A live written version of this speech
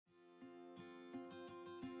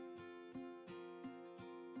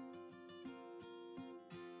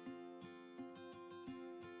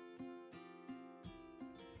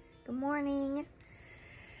Good morning.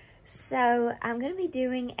 So I'm going to be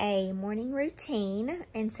doing a morning routine,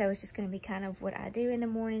 and so it's just going to be kind of what I do in the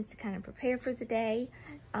mornings to kind of prepare for the day.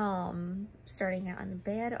 Starting out on the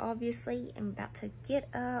bed, obviously. I'm about to get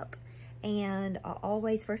up, and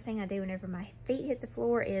always first thing I do whenever my feet hit the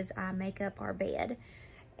floor is I make up our bed.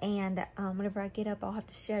 And whenever I get up, I'll have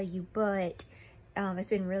to show you, but it's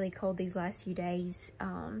been really cold these last few days.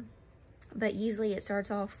 But usually it starts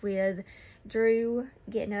off with Drew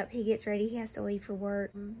getting up. He gets ready. He has to leave for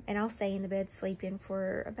work. And I'll stay in the bed sleeping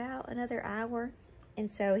for about another hour. And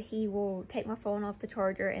so he will take my phone off the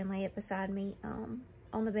charger and lay it beside me on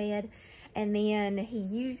the bed. And then he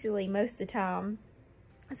usually, most of the time,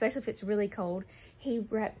 especially if it's really cold, he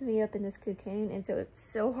wraps me up in this cocoon. And so it's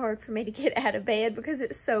so hard for me to get out of bed because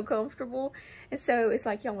it's so comfortable. And so it's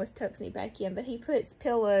like he almost tucks me back in. But he puts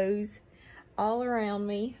pillows all around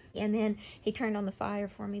me, and then he turned on the fire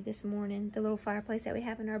for me this morning, the little fireplace that we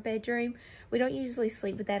have in our bedroom. We don't usually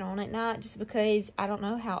sleep with that on at night just because I don't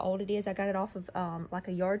know how old it is. I got it off of like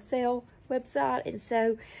a yard sale website, and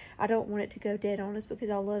so I don't want it to go dead on us because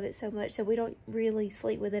I love it so much. So we don't really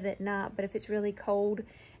sleep with it at night, but if it's really cold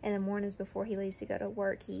in the mornings before he leaves to go to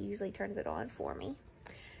work, he usually turns it on for me.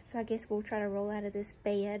 So I guess we'll try to roll out of this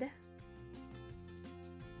bed.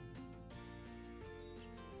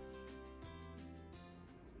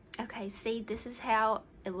 Okay, see, this is how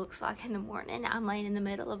it looks like in the morning. I'm laying in the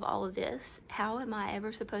middle of all of this. How am I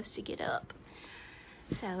ever supposed to get up?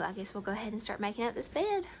 So I guess we'll go ahead and start making up this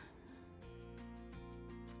bed.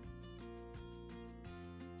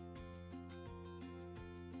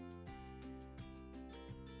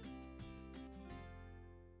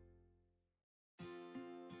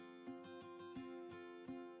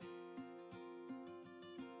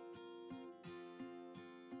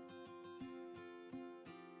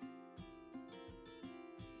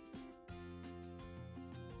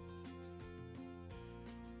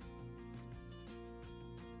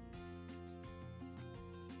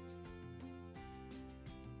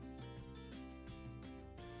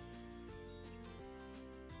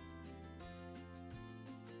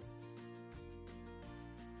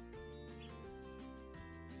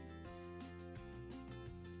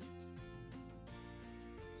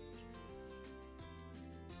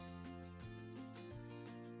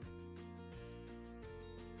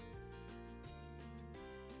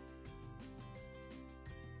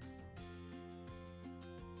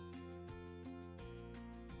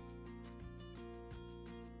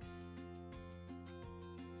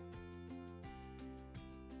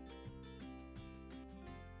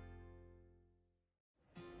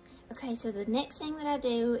 Okay, so the next thing that I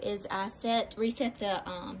do is I reset the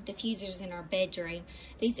diffusers in our bedroom.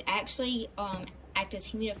 These actually act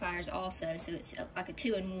as humidifiers also, so it's like a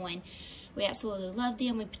 2-in-1. We absolutely love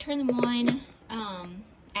them. We turn them on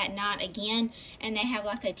at night again, and they have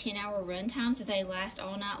like a 10-hour run time, so they last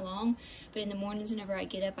all night long. But in the mornings, whenever I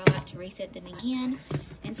get up, I like to reset them again.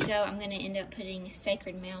 And so I'm going to end up putting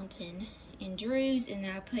Sacred Mountain in Drew's, and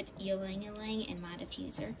then I put Ylang Ylang in my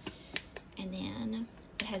diffuser. And then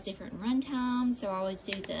it has different run times, so I always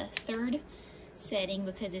do the 3rd setting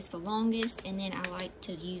because it's the longest, and then I like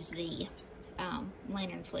to use the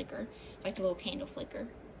lantern flicker, like the little candle flicker.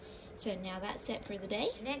 So now that's set for the day.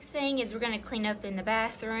 The next thing is we're going to clean up in the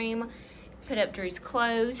bathroom, put up Drew's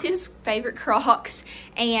clothes, his favorite Crocs,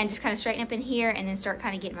 and just kind of straighten up in here and then start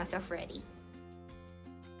kind of getting myself ready.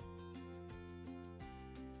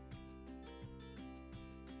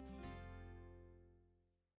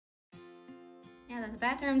 Now that the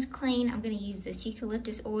bathroom's clean, I'm going to use this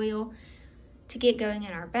eucalyptus oil to get going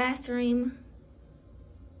in our bathroom.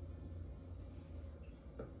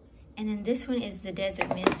 And then this one is the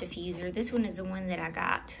Desert Mist diffuser. This one is the one that I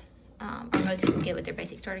got, or most people get with their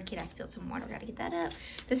basic starter kit. I spilled some water, got to get that up.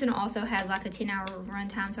 This one also has like a 10-hour run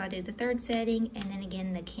time, so I do the 3rd setting, and then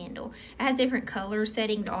again the candle. It has different color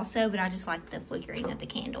settings also, but I just like the flickering of the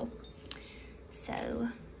candle. So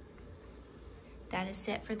that is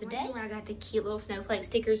set for the day. Where I got the cute little snowflake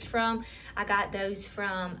stickers from. I got those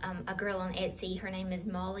from a girl on Etsy. Her name is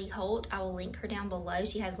Molly Holt. I will link her down below.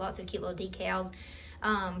 She has lots of cute little decals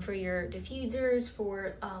for your diffusers,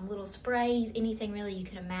 for little sprays, anything really you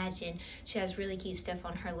can imagine. She has really cute stuff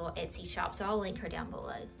on her little Etsy shop, so I'll link her down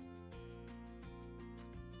below.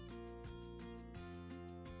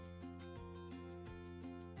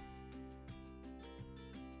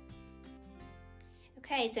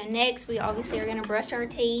 Okay, so next we obviously are going to brush our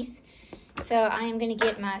teeth. So So I am going to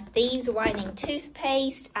get my Thieves Whitening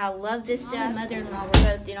Toothpaste. I love this stuff. My mother-in-law were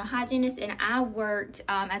both dental hygienists, and I worked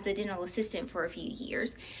as a dental assistant for a few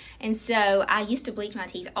years. And so I used to bleach my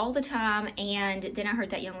teeth all the time, and then I heard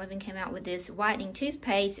that Young Living came out with this whitening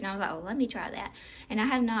toothpaste, and I was like, well, let me try that. And I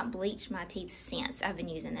have not bleached my teeth since I've been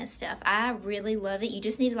using this stuff. I really love it. You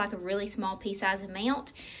just need like a really small pea-sized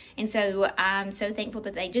amount. And so I'm so thankful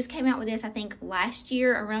that they just came out with this, I think last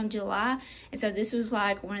year around July. And so this was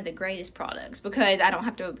like one of the greatest products because I don't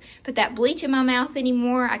have to put that bleach in my mouth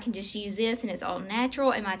anymore. I can just use this and it's all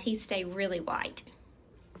natural and my teeth stay really white.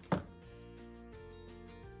 I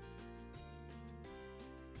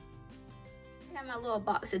have my little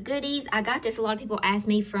box of goodies. I got this, a lot of people ask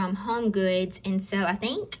me, from Home Goods. And so I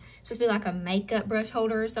think it's supposed to be like a makeup brush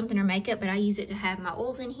holder or something, or makeup, but I use it to have my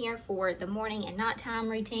oils in here for the morning and nighttime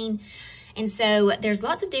routine. And so there's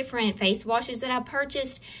lots of different face washes that I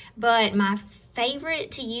purchased, but my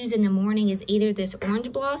favorite to use in the morning is either this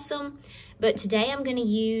Orange Blossom, but today I'm going to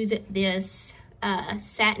use this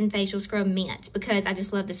Satin Facial Scrub Mint because I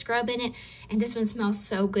just love the scrub in it, and this one smells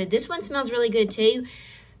so good. This one smells really good too,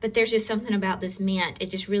 but there's just something about this mint.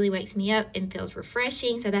 It just really wakes me up and feels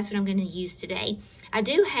refreshing, so that's what I'm going to use today. I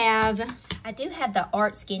do have the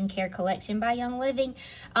Art Skincare Collection by Young Living.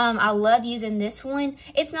 I love using this one.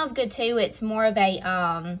 It smells good too. It's more of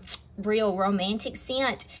a real romantic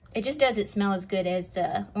scent. It just doesn't smell as good as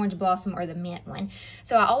the Orange Blossom or the mint one.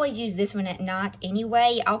 So I always use this one at night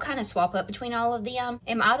anyway. I'll kind of swap up between all of them.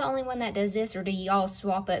 Am I the only one that does this, or do y'all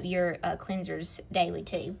swap up your cleansers daily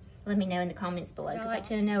too? Let me know in the comments below. I'd like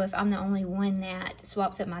to know if I'm the only one that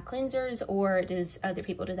swaps up my cleansers, or does other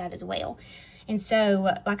people do that as well. And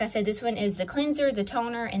so, like I said, this one is the cleanser, the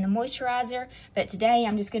toner, and the moisturizer. But today,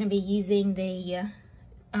 I'm just going to be using the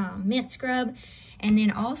mint scrub. And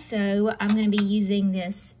then also, I'm going to be using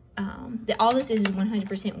this, all this is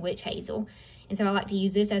 100% witch hazel. And so I like to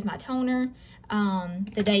use this as my toner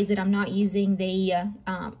the days that I'm not using the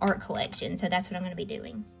art collection. So that's what I'm going to be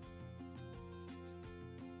doing.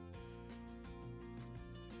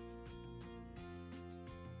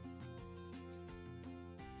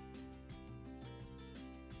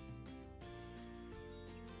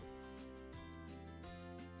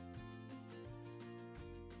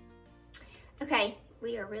 Okay,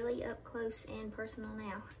 we are really up close and personal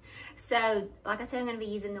now. So, like I said, I'm going to be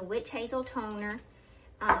using the Witch Hazel Toner.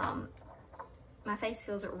 My face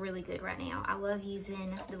feels really good right now. I love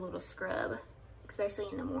using the little scrub, especially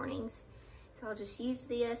in the mornings. So I'll just use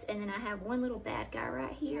this, and then I have one little bad guy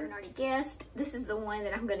right here. I already guessed, this is the one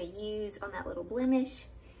that I'm going to use on that little blemish.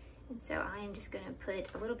 And so I am just going to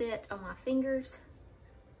put a little bit on my fingers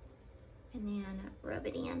and then rub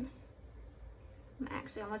it in. I'm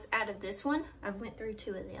actually almost out of this one. I've went through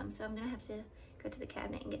 2 of them, so I'm gonna have to go to the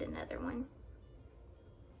cabinet and get another one.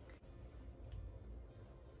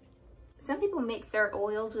 Some people mix their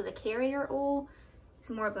oils with a carrier oil.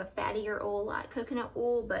 It's more of a fattier oil like coconut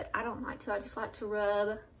oil, but I don't like to. I just like to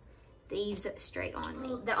rub these straight on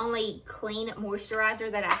me. The only clean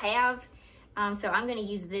moisturizer that I have, so I'm gonna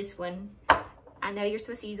use this one. I know you're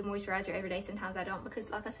supposed to use a moisturizer every day. Sometimes I don't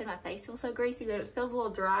because, like I said, my face feels so greasy, but it feels a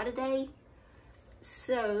little dry today.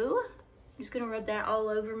 So I'm just gonna rub that all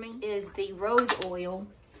over me. Is the rose oil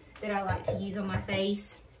that I like to use on my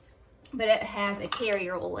face, but it has a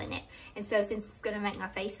carrier oil in it. And so since it's gonna make my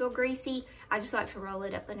face feel greasy, I just like to roll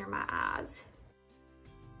it up under my eyes.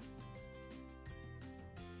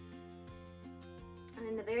 And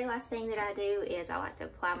then the very last thing that I do is I like to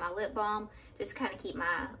apply my lip balm, just to kind of keep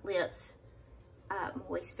my lips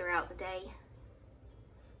moist throughout the day.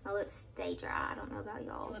 My lips stay dry. I don't know about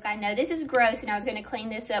y'all. Look, I know this is gross, and I was going to clean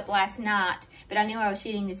this up last night, but I knew I was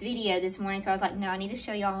shooting this video this morning, so I was like, no, I need to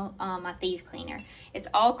show y'all my Thieves cleaner. It's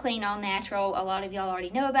all clean, all natural. A lot of y'all already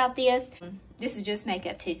know about this. This is just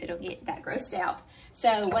makeup too, so don't get that grossed out.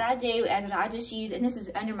 So what I do is I just use, and this is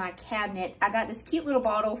under my cabinet, I got this cute little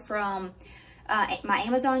bottle from my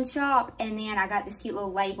Amazon shop, and then I got this cute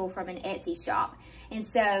little label from an Etsy shop. And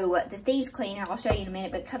so the Thieves cleaner, I'll show you in a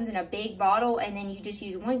minute, but it comes in a big bottle, and then you just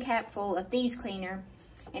use 1 cap full of Thieves cleaner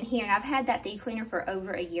in here. And I've had that Thieves cleaner for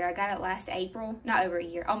over a year. I got it last April, not over a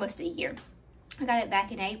year, almost a year. I got it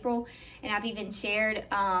back in April, and I've even shared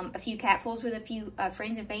a few capfuls with a few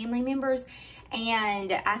friends and family members,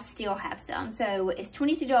 and I still have some. So it's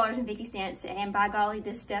 $22.50, and by golly,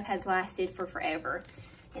 this stuff has lasted for forever.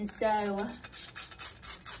 And so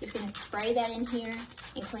just gonna spray that in here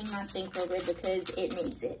and clean my sink real good because it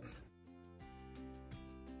needs it.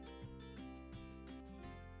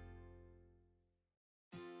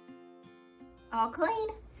 All clean.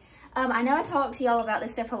 I know I talk to y'all about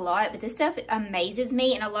this stuff a lot, but this stuff amazes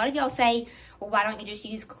me. And a lot of y'all say, well, why don't you just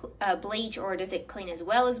use bleach, or does it clean as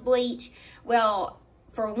well as bleach? Well,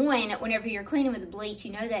 for one, whenever you're cleaning with bleach,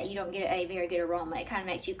 you know that you don't get a very good aroma. It kind of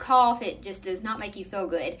makes you cough. It just does not make you feel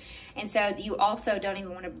good. And so you also don't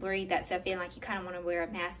even want to breathe that stuff in. Like, you kind of want to wear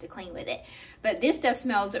a mask to clean with it. But this stuff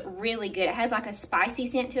smells really good. It has like a spicy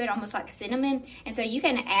scent to it, almost like cinnamon. And so you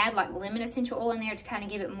can add like lemon essential oil in there to kind of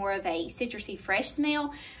give it more of a citrusy, fresh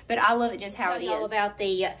smell. But I love it just how it is. All about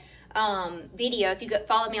the video. If you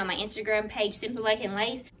follow me on my Instagram page, Simply Lakin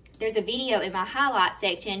Lace, there's a video in my highlight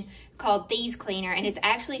section called Thieves Cleaner, and it's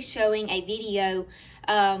actually showing a video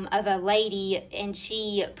of a lady, and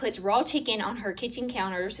she puts raw chicken on her kitchen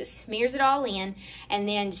counters, smears it all in, and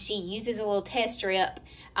then she uses a little test strip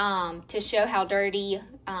to show how dirty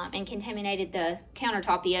and contaminated the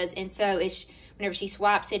countertop is. And so it's whenever she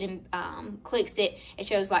swipes it and clicks it, it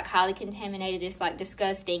shows like highly contaminated. It's like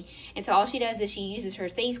disgusting. And so all she does is she uses her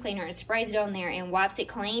Thieves Cleaner and sprays it on there and wipes it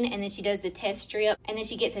clean. And then she does the test strip, and then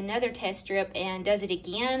she gets another test strip and does it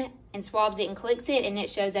again and swabs it and clicks it, and it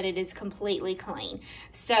shows that it is completely clean.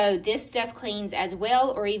 So this stuff cleans as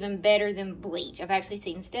well or even better than bleach. I've actually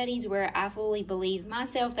seen studies where I fully believe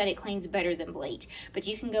myself that it cleans better than bleach. But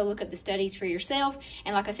you can go look up the studies for yourself.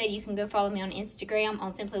 And like I said, you can go follow me on Instagram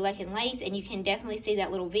on Simply Lakin Lace, and you can definitely see that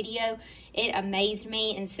little video. It amazed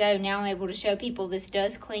me, and so now I'm able to show people this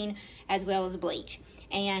does clean as well as bleach.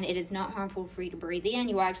 And it is not harmful for you to breathe in.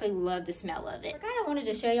 You will actually love the smell of it. I kind of wanted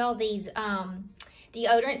to show y'all these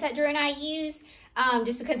deodorants that Drew and I use,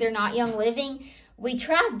 just because they're not Young Living. We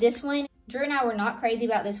tried this one. Drew and I were not crazy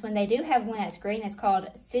about this one. They do have one that's green that's called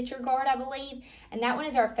CitraGuard, I believe, and that one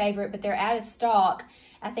is our favorite, but they're out of stock.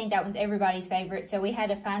 I think that one's everybody's favorite, so we had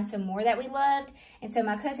to find some more that we loved. And so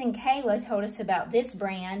my cousin Kayla told us about this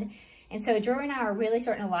brand, and so Drew and I are really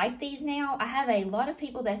starting to like these now. I have a lot of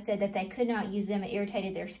people that said that they could not use them. It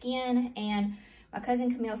irritated their skin, and my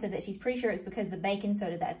cousin Camille said that she's pretty sure it's because of the baking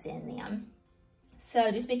soda that's in them.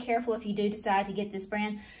 So just be careful if you do decide to get this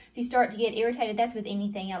brand. If you start to get irritated, that's with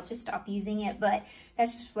anything else, just stop using it. But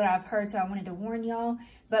that's just what I've heard, so I wanted to warn y'all.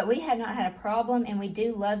 But we have not had a problem, and we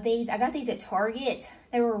do love these. I got these at Target.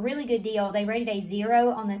 They were a really good deal. They rated a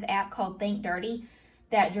 0 on this app called Think Dirty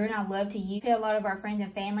that Drew and I love to use. A lot of our friends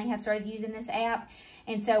and family have started using this app.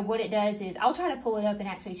 And so what it does is, I'll try to pull it up and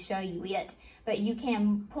actually show you it. But you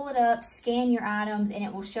can pull it up, scan your items, and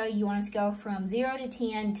it will show you on a scale from 0 to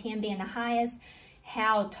 10, 10 being the highest,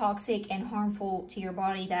 how toxic and harmful to your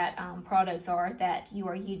body that products are that you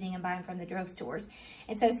are using and buying from the drugstores.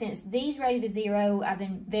 And so since these rated a 0, I've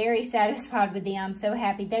been very satisfied with them. So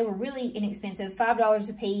happy. They were really inexpensive, $5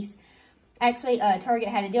 a piece. Actually, Target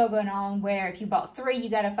had a deal going on where if you bought 3, you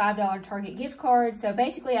got a $5 Target gift card. So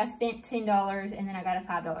basically I spent $10 and then I got a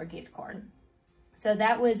 $5 gift card. So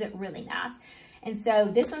that was really nice. And so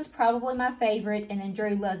this one's probably my favorite, and then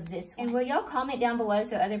Drew loves this one. And will y'all comment down below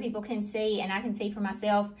so other people can see and I can see for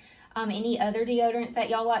myself any other deodorants that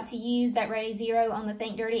y'all like to use that rated 0 on the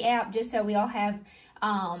Think Dirty app, just so we all have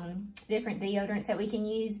different deodorants that we can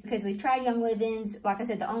use, because we've tried Young Living's. Like I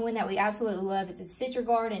said, the only one that we absolutely love is the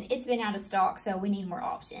CitraGuard, and it's been out of stock, so we need more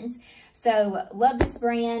options. So love this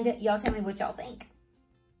brand. Y'all tell me what y'all think.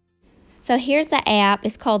 So here's the app.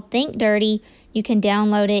 It's called Think Dirty. You can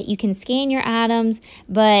download it. You can scan your items,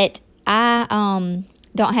 but I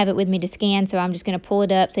don't have it with me to scan, so I'm just going to pull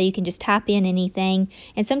it up so you can just type in anything.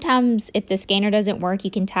 And sometimes if the scanner doesn't work,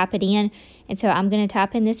 you can type it in. And so I'm going to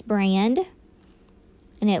type in this brand,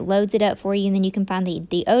 and it loads it up for you, and then you can find the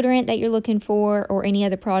deodorant that you're looking for or any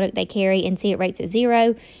other product they carry and see it rates at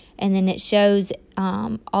 0. And then it shows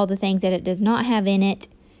all the things that it does not have in it.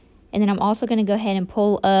 And then I'm also going to go ahead and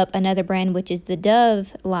pull up another brand, which is the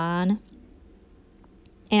Dove line.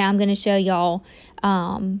 And I'm going to show y'all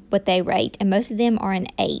what they rate. And most of them are an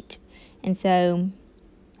 8. And so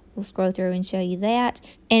we'll scroll through and show you that.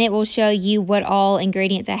 And it will show you what all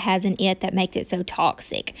ingredients it has in it that makes it so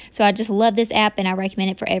toxic. So I just love this app, and I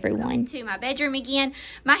recommend it for everyone. To my bedroom again.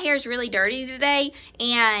 My hair is really dirty today,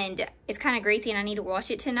 and it's kind of greasy, and I need to wash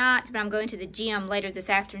it tonight. But I'm going to the gym later this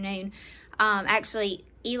afternoon. Actually,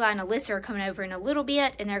 Eli and Alyssa are coming over in a little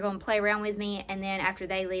bit, and they're going to play around with me. And then after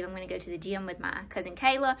they leave, I'm going to go to the gym with my cousin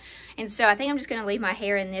Kayla. And so I think I'm just going to leave my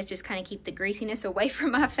hair in this, just kind of keep the greasiness away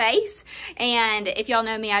from my face. And if y'all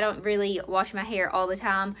know me, I don't really wash my hair all the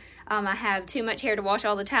time. I have too much hair to wash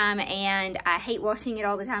all the time, and I hate washing it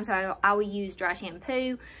all the time, so I will use dry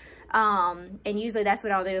shampoo. And usually that's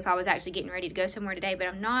what I'll do if I was actually getting ready to go somewhere today, but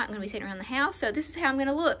I'm not. I'm going to be sitting around the house, so this is how I'm going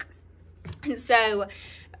to look. And so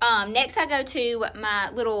next I go to my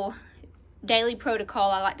little daily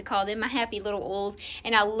protocol, I like to call them my happy little oils,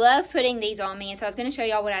 and I love putting these on me. And so I was going to show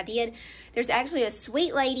y'all what I did. There's actually a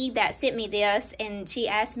sweet lady that sent me this, and she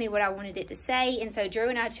asked me what I wanted it to say, and so Drew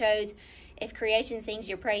and I chose, if creation sings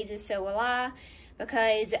your praises, so will I,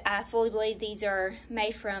 because I fully believe these are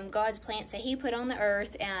made from God's plants that he put on the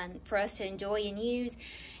earth and for us to enjoy and use.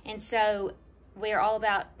 And so we're all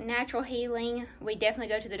about natural healing. We definitely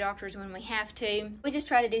go to the doctors when we have to. We just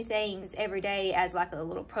try to do things every day as like a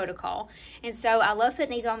little protocol. And so I love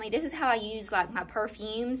putting these on me. This is how I use like my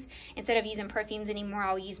perfumes. Instead of using perfumes anymore,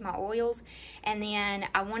 I'll use my oils. And then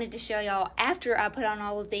I wanted to show y'all after I put on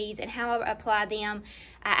all of these and how I apply them.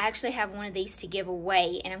 I actually have one of these to give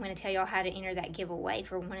away, and I'm going to tell y'all how to enter that giveaway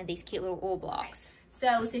for one of these cute little oil blocks. So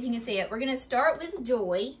let's see if you can see it. We're going to start with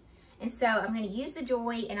Joy. And so I'm going to use the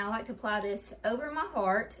Joy, and I like to apply this over my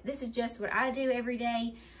heart. This is just what I do every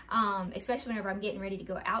day, especially whenever I'm getting ready to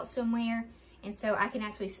go out somewhere. And so I can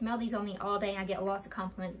actually smell these on me all day, and I get lots of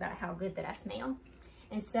compliments about how good that I smell.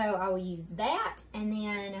 And so I will use that, and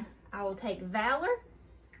then I will take Valor,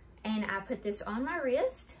 and I put this on my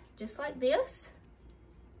wrist, just like this.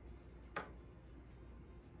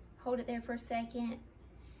 Hold it there for a second,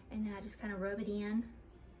 and then I just kind of rub it in.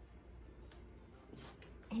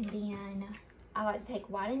 And then I like to take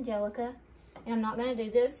White Angelica, and I'm not going to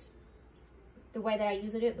do this the way that I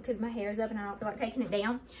usually do it because my hair is up and I don't feel like taking it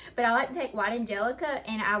down. But I like to take White Angelica,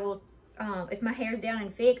 and I will, if my hair's down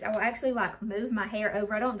and fixed, I will actually like move my hair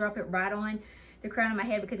over. I don't drop it right on the crown of my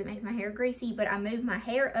head because it makes my hair greasy, but I move my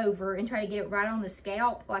hair over and try to get it right on the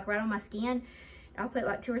scalp, like right on my skin. I'll put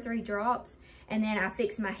like 2 or 3 drops, and then I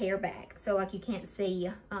fix my hair back so like you can't see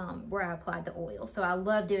where I applied the oil. So I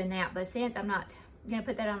love doing that, but since I'm not gonna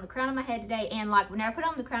put that on the crown of my head today, and like when I put it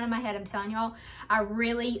on the crown of my head, I'm telling y'all, I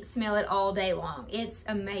really smell it all day long. It's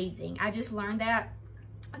amazing. I just learned that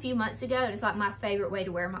a few months ago, and it's like my favorite way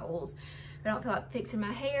to wear my oils. I don't feel like fixing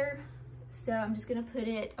my hair, so I'm just gonna put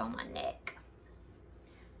it on my neck.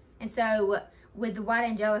 And so with the White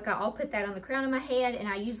Angelica, I'll put that on the crown of my head, and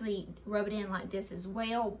I usually rub it in like this as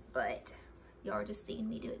well, but y'all are just seeing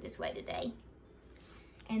me do it this way today.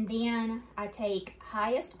 And then I take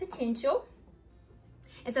Highest Potential.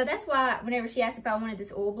 And so that's why whenever she asked if I wanted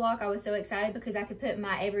this oil block, I was so excited because I could put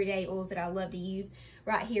my everyday oils that I love to use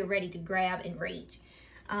right here ready to grab and reach.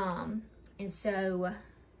 And so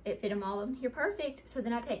it fit them all in here perfect. So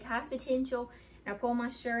then I take Highest Potential, and I pull my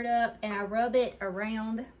shirt up, and I rub it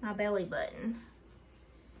around my belly button.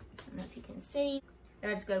 I don't know if you can see.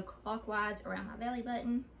 And I just go clockwise around my belly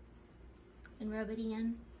button and rub it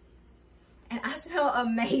in. And I smell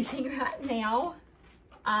amazing right now.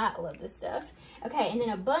 I love this stuff. Okay, and then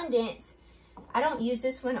Abundance. I don't use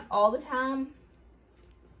this one all the time,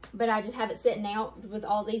 but I just have it sitting out with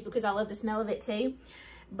all these because I love the smell of it too.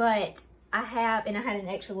 But I had an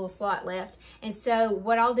extra little slot left. And so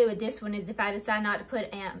what I'll do with this one is if I decide not to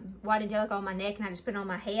put White Angelica on my neck and I just put it on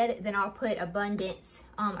my head, then I'll put Abundance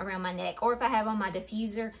around my neck. Or if I have on my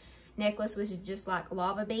diffuser necklace, which is just like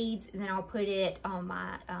lava beads, then I'll put it on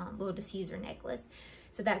my little diffuser necklace.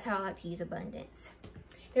 So that's how I like to use Abundance.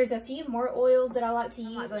 There's a few more oils that I like to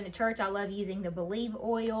use. Going to church, I love using the Believe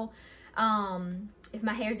oil. If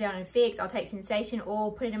my hair's down and fixed, I'll take Sensation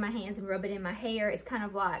oil, put it in my hands and rub it in my hair. It's kind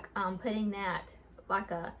of like putting that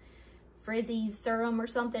like a frizzy serum or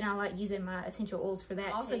something. I like using my essential oils for that.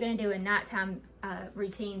 I'm also going to do a nighttime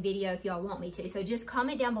routine video if y'all want me to. So just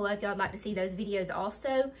comment down below if y'all would like to see those videos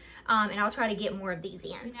also. And I'll try to get more of these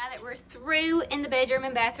in. Now that we're through in the bedroom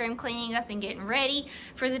and bathroom cleaning up and getting ready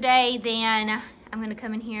for the day, then I'm going to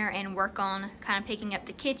come in here and work on kind of picking up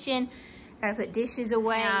the kitchen. Gotta put dishes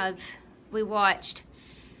away. We watched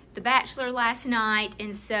The Bachelor last night,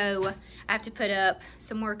 and so I have to put up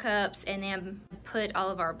some more cups and then put all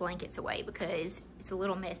of our blankets away because it's a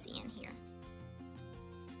little messy in here.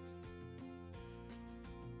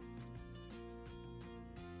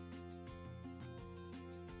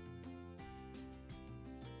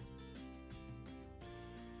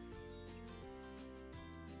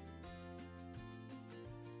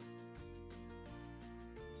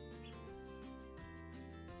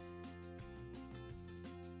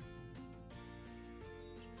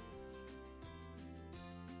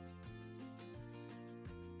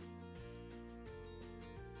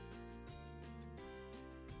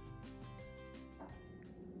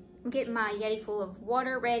 I'm getting my Yeti full of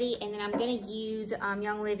water ready, and then I'm gonna use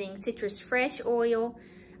Young Living Citrus Fresh oil.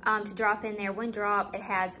 to drop in there. One drop, it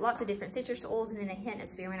has lots of different citrus oils and then a hint of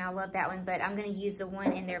spearmint. I love that one, but I'm gonna use the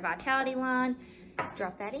one in their Vitality line. Just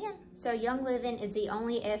drop that in. So Young Living is the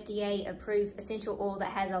only FDA approved essential oil that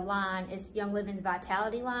has a line. It's Young Living's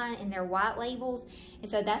Vitality line in their white labels.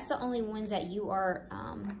 And so that's the only ones that you are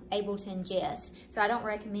able to ingest. So I don't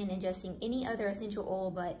recommend ingesting any other essential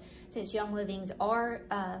oil, but since Young Living's are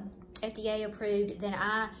FDA approved, then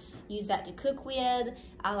I use that to cook with.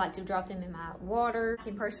 I like to drop them in my water. I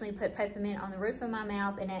can personally put peppermint on the roof of my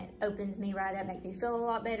mouth and it opens me right up, makes me feel a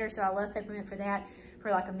lot better. So I love peppermint for that,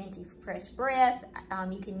 for like a minty fresh breath.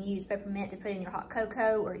 You can use peppermint to put in your hot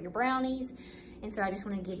cocoa or your brownies. And so I just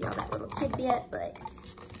want to give y'all that little tidbit, but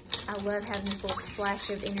I love having this little splash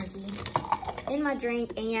of energy in my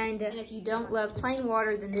drink. And if you don't love plain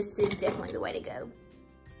water, then this is definitely the way to go.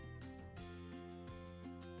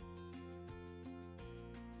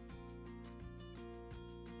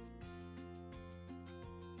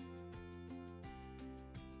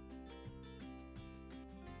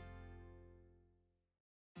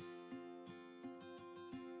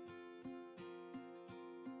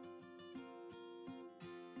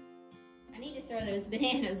 I need to throw those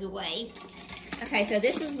bananas away. Okay, so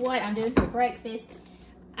this is what I'm doing for breakfast.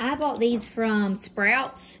 I bought these from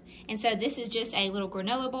Sprouts. And so this is just a little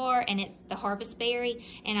granola bar and it's the Harvest Berry.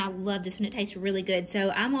 And I love this one, it tastes really good. So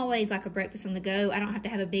I'm always like a breakfast on the go. I don't have to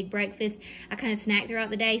have a big breakfast. I kind of snack throughout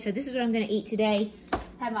the day. So this is what I'm gonna eat today.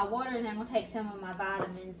 Have my water and then we'll take some of my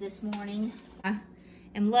vitamins this morning. I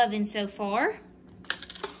am loving so far.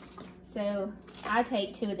 So I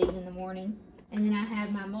take 2 of these in the morning. And then I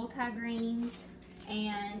have my multi-greens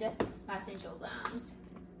and my essential zymes.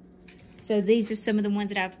 So these are some of the ones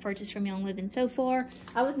that I've purchased from Young Living so far.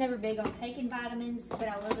 I was never big on taking vitamins, but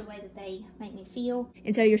I love the way that they make me feel.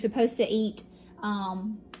 And so you're supposed to eat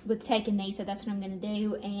with taking these, so that's what I'm gonna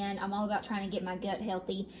do. And I'm all about trying to get my gut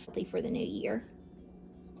healthy for the new year.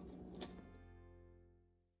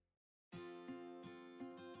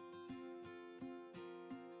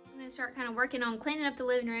 Start kind of working on cleaning up the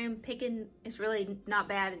living room, picking. It's really not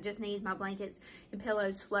bad, it just needs my blankets and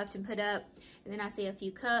pillows fluffed and put up. And then I see a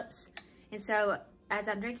few cups, and so as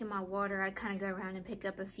I'm drinking my water, I kind of go around and pick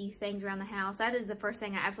up a few things around the house. That is the first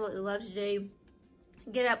thing I absolutely love to do.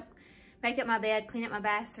 Get up, make up my bed, clean up my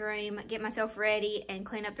bathroom, get myself ready, and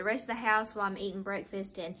clean up the rest of the house while I'm eating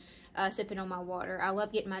breakfast and sipping on my water. I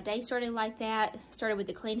love getting my day started like that. Started with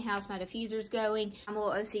the clean house, my diffuser's going. I'm a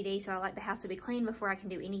little OCD, so I like the house to be clean before I can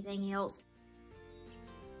do anything else.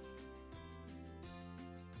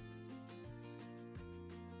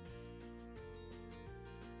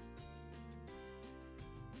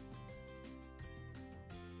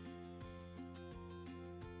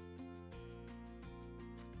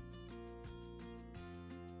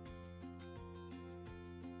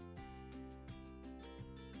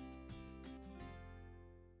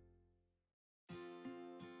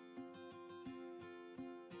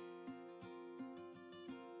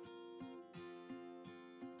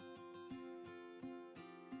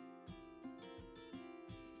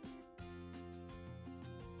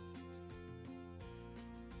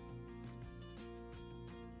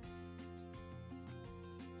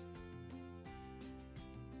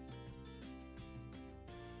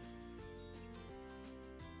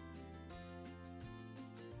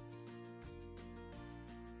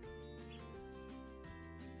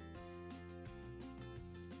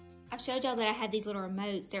 I've showed y'all that I had these little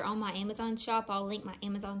remotes. They're on my Amazon shop. I'll link my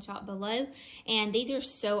Amazon shop below. And these are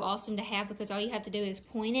so awesome to have because all you have to do is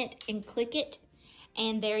point it and click it.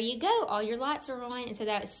 And there you go. All your lights are on. And so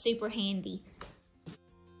that is super handy.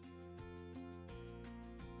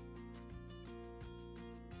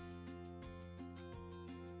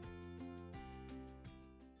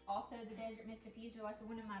 Also, the Desert Mist diffuser like the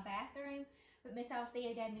one in my bathroom. But Miss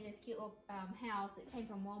Althea gave me this cute little house that came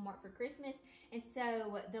from Walmart for Christmas. And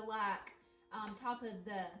so the top of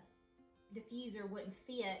the diffuser wouldn't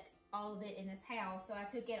fit all of it in this house. So I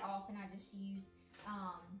took it off and I just used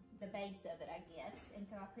the base of it, I guess. And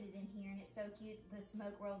so I put it in here and it's so cute. The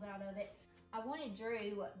smoke rolls out of it. I wanted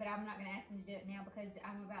Drew, but I'm not gonna ask him to do it now because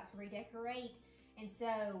I'm about to redecorate. And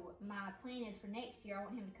so my plan is for next year, I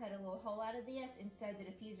want him to cut a little hole out of this and so the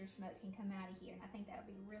diffuser smoke can come out of here. And I think that'll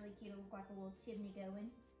be really cute. It'll look like a little chimney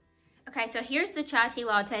going. Okay, so here's the chai tea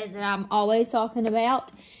lattes that I'm always talking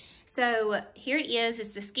about. So here it is. It's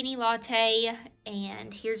the skinny latte.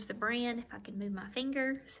 And here's the brand, if I can move my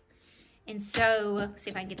fingers. And so, let's see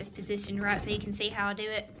if I can get this positioned right so you can see how I do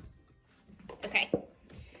it. Okay.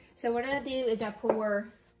 So what I do is I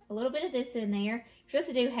pour a little bit of this in there. You're supposed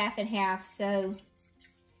to do half and half. So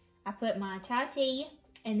I put my chai tea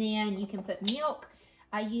and then you can put milk.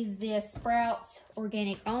 I use this Sprouts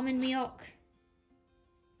organic almond milk.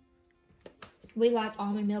 We like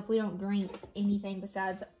almond milk. We don't drink anything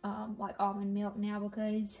besides like almond milk now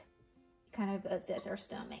because it kind of upsets our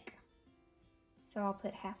stomach. So I'll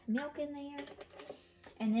put half milk in there.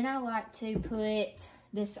 And then I like to put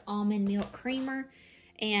this almond milk creamer.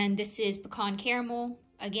 And this is pecan caramel.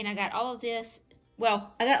 Again, I got all of this.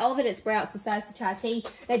 Well, I got all of it at Sprouts besides the chai tea.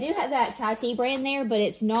 They do have that chai tea brand there, but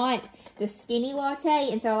it's not the skinny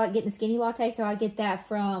latte. And so I like getting the skinny latte, so I get that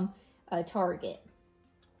from Target.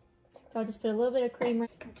 So I'll just put a little bit of creamer.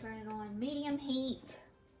 I turn it on medium heat.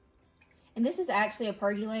 And this is actually a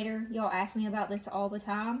percolator. Y'all ask me about this all the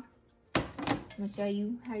time. I'm going to show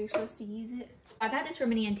you how you're supposed to use it. I got this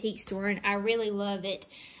from an antique store and I really love it.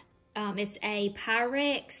 It's a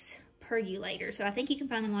Pyrex percolator. So I think you can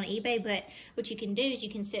find them on eBay, but what you can do is you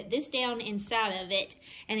can set this down inside of it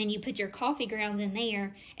and then you put your coffee grounds in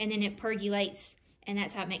there and then it percolates, and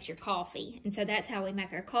that's how it makes your coffee. And so that's how we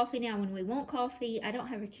make our coffee now when we want coffee. I don't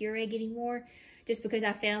have a Keurig anymore just because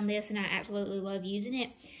I found this and I absolutely love using it.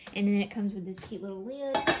 And then it comes with this cute little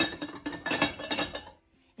lid.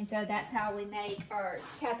 And so that's how we make our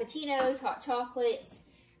cappuccinos, hot chocolates,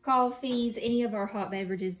 coffees, any of our hot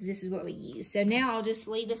beverages. This is what we use. So now I'll just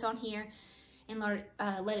leave this on here and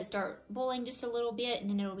let it start boiling just a little bit, and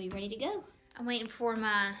then it'll be ready to go. I'm waiting for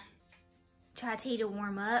my chai tea to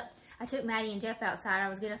warm up. I took Maddie and Jeff outside. I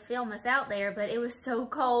was gonna film us out there, but it was so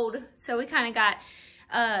cold. So we kind of got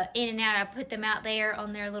in and out. I put them out there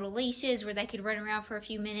on their little leashes where they could run around for a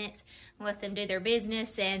few minutes and let them do their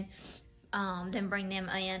business, and then bring them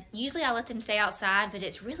in. Usually I let them stay outside, but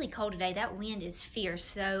it's really cold today. That wind is fierce,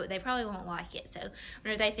 so they probably won't like it. So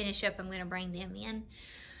whenever they finish up, I'm gonna bring them in.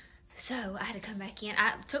 So I had to come back in.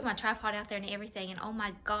 I took my tripod out there and everything, and oh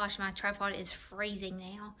my gosh, my tripod is freezing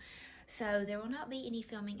now. So there will not be any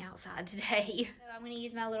filming outside today. So I'm gonna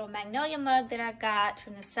use my little Magnolia mug that I got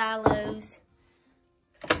from the silos.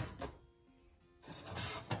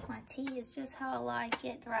 My tea is just how I like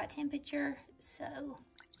it, the right temperature. So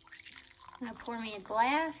I'm gonna pour me a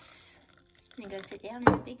glass and then go sit down in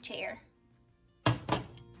the big chair.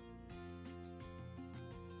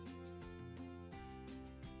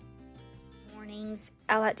 Mornings,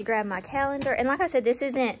 I like to grab my calendar. And like I said, this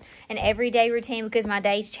isn't an everyday routine because my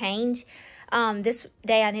days change. This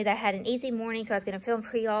day I knew that I had an easy morning, so I was gonna film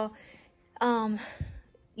for y'all.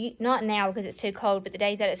 Not now because it's too cold, but the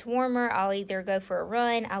days that it's warmer, I'll either go for a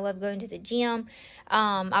run. I love going to the gym.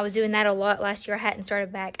 I was doing that a lot last year. I hadn't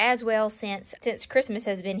started back as well since Christmas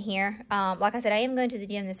has been here. Like I said, I am going to the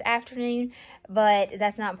gym this afternoon, but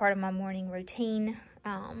that's not part of my morning routine.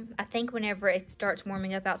 I think whenever it starts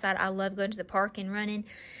warming up outside, I love going to the park and running,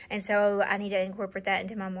 and so I need to incorporate that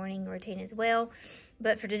into my morning routine as well.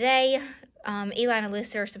 But for today, Eli and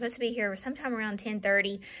Alyssa are supposed to be here sometime around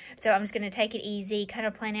 10:30, so I'm just going to take it easy, kind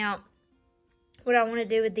of plan out what I want to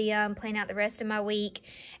do with the plan out the rest of my week,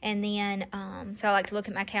 and then so I like to look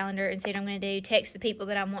at my calendar and see what I'm going to do, text the people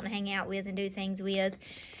that I want to hang out with and do things with.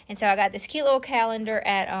 And so I got this cute little calendar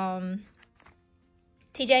at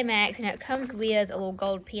TJ Maxx, and it comes with a little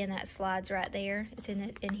gold pin that slides right there. It's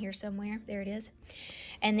in here somewhere. There it is.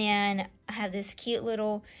 And then I have this cute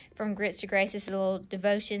little, from Grits to Grace, this is a little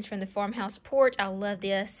devotions from the farmhouse porch. I love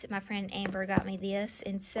this. My friend Amber got me this.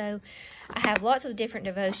 And so I have lots of different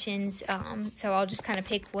devotions. So I'll just kind of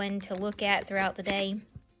pick one to look at throughout the day.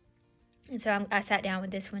 And so I sat down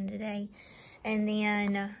with this one today. And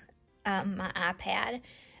then my iPad.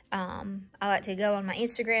 I like to go on my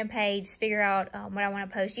Instagram page, figure out what I want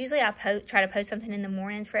to post. Usually I try to post something in the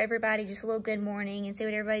mornings for everybody, just a little good morning and see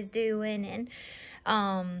what everybody's doing. And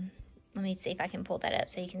let me see if I can pull that up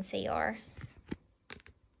so you can see our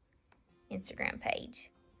Instagram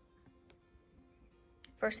page.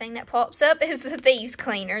 First thing that pops up is the Thieves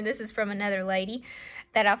Cleaner. This is from another lady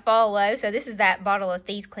that I follow. So this is that bottle of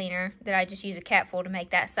Thieves Cleaner that I just use a capful to make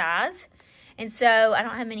that size. And so I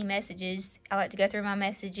don't have many messages. I like to go through my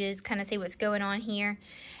messages, kind of see what's going on here.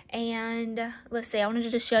 And let's see, I wanted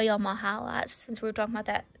to just show y'all my highlights since we were talking about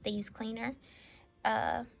that Thieves Cleaner.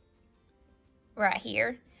 Right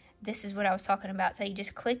here. This is what I was talking about. So you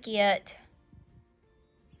just click it,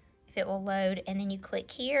 if it will load, and then you click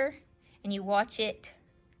here and you watch it.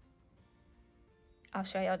 I'll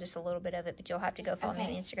show y'all just a little bit of it, but you'll have to go follow me on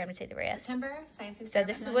Instagram to see the rest. So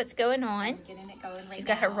this is what's going on. She's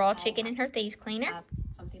got her raw chicken in her Thieves Cleaner.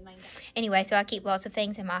 Anyway, so I keep lots of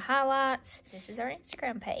things in my highlights. This is our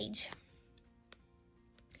Instagram page.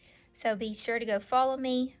 So be sure to go follow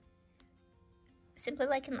me. Simply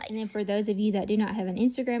Lake and Lace. And then for those of you that do not have an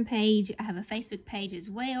Instagram page, I have a Facebook page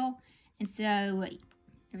as well. And so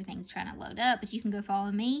everything's trying to load up, but you can go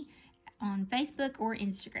follow me on Facebook or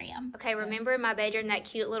Instagram. Okay, remember in my bedroom that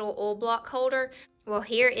cute little oil block holder? Well,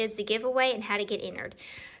 here is the giveaway and how to get entered.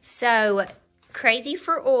 So, Crazy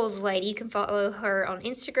for Oils Lady, you can follow her on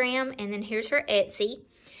Instagram, and then here's her Etsy.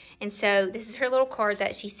 And so this is her little card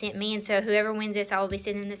that she sent me, and so whoever wins this, I will be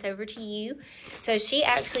sending this over to you. So she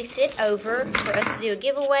actually sent over for us to do a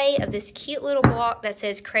giveaway of this cute little block that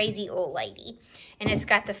says Crazy Oil Lady. And it's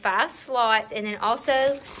got the 5 slots, and then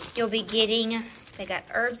also you'll be getting, they got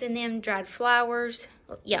herbs in them, dried flowers.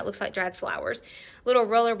 Yeah, it looks like dried flowers. Little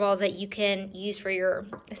roller balls that you can use for your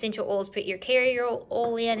essential oils. Put your carrier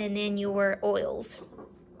oil in and then your oils.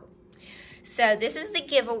 So this is the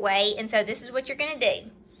giveaway, and so this is what you're going to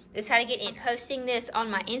do. This is how to get in. Posting this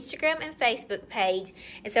on my Instagram and Facebook page.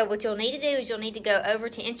 And so what you'll need to do is you'll need to go over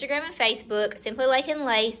to Instagram and Facebook, Simply Lakin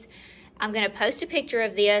Lace. I'm going to post a picture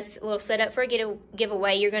of this, a little setup for a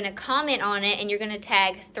giveaway. You're going to comment on it, and you're going to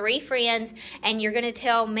tag 3 friends, and you're going to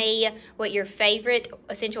tell me what your favorite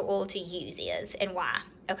essential oil to use is and why.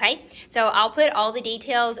 Okay, so I'll put all the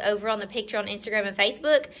details over on the picture on Instagram and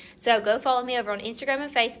Facebook. So go follow me over on Instagram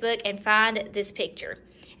and Facebook and find this picture.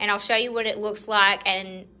 And I'll show you what it looks like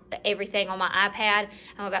and everything on my iPad.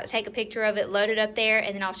 I'm about to take a picture of it, load it up there,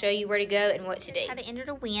 and then I'll show you where to go and what to do. How to enter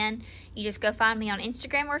to win. You just go find me on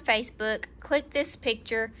Instagram or Facebook, click this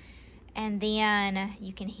picture, and then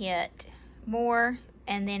you can hit more,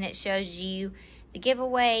 and then it shows you the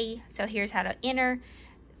giveaway. So here's how to enter.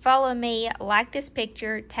 Follow me, like this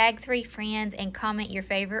picture, tag 3 friends, and comment your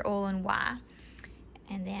favorite oil and why.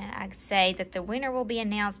 And then I say that the winner will be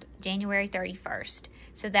announced January 31st.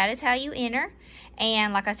 So that is how you enter.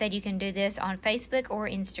 And like I said, you can do this on Facebook or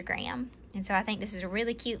Instagram. And so I think this is a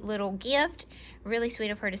really cute little gift. Really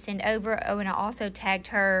sweet of her to send over. Oh, and I also tagged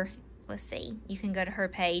her. Let's see. You can go to her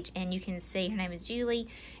page and you can see her name is Julie.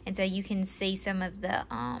 And so you can see some of the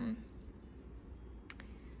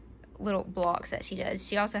little blocks that she does.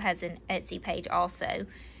 She also has an Etsy page also.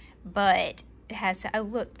 But it has, oh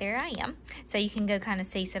look, there I am. So you can go kind of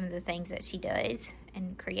see some of the things that she does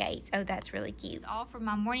and creates. Oh, that's really cute. That's all for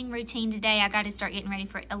my morning routine today. I got to start getting ready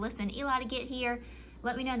for Alyssa and Eli to get here.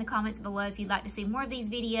 Let me know in the comments below if you'd like to see more of these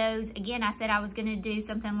videos. Again, I said I was going to do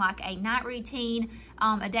something like a night routine,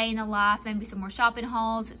 a day in the life, maybe some more shopping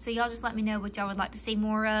hauls. So y'all just let me know what y'all would like to see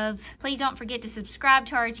more of. Please don't forget to subscribe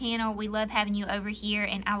to our channel. We love having you over here,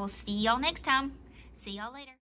 and I will see y'all next time. See y'all later.